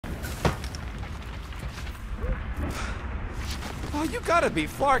Oh, you gotta be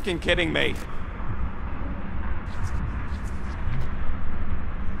flarking kidding me.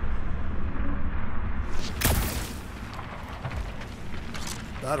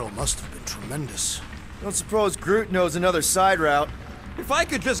 Battle must have been tremendous. Don't suppose Groot knows another side route. If I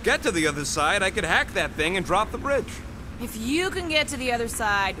could just get to the other side, I could hack that thing and drop the bridge. If you can get to the other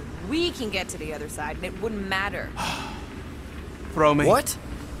side, we can get to the other side, and it wouldn't matter. Throw me. What?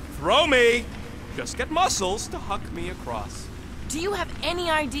 Throw me! Just get muscles to huck me across. Do you have any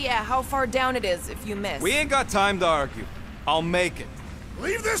idea how far down it is if you miss? We ain't got time to argue. I'll make it.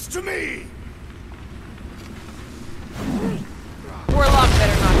 Leave this to me! Warlock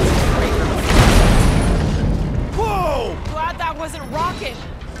better not be Whoa! Glad that wasn't rocket.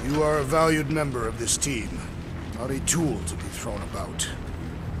 You are a valued member of this team. Not a tool to be thrown about.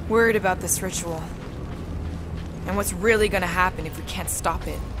 Worried about this ritual. And what's really gonna happen if we can't stop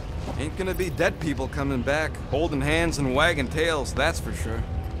it. Ain't gonna be dead people coming back, holding hands and wagging tails, that's for sure.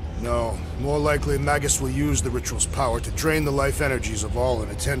 No, more likely Magus will use the ritual's power to drain the life energies of all in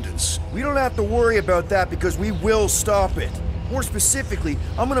attendance. We don't have to worry about that because we will stop it. More specifically,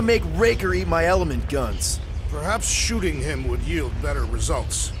 I'm gonna make Raker eat my element guns. Perhaps shooting him would yield better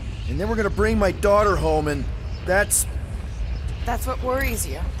results. And then we're gonna bring my daughter home and that's What worries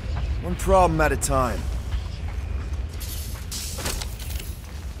you. one problem at a time.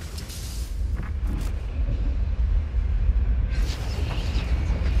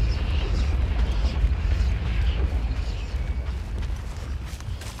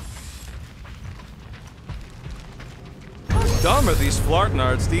 Dumb are these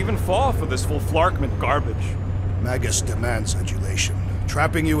flartnards to even fall for this full flarkment garbage. Magus demands adulation,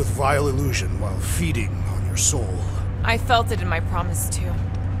 trapping you with vile illusion while feeding on your soul. I felt it in my promise too.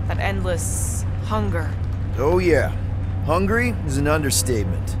 That endless hunger. Oh yeah, hungry is an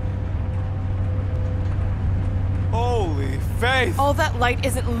understatement. Holy faith! All that light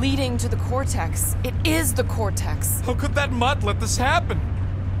isn't leading to the cortex. It is the cortex. How could that mutt let this happen?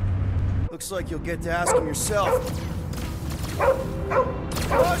 Looks like you'll get to ask him yourself.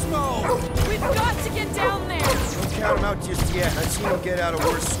 Cosmo! We've got to get down there! Don't count him out just yet. I've seen him get out of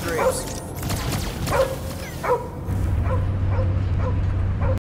worse scrapes.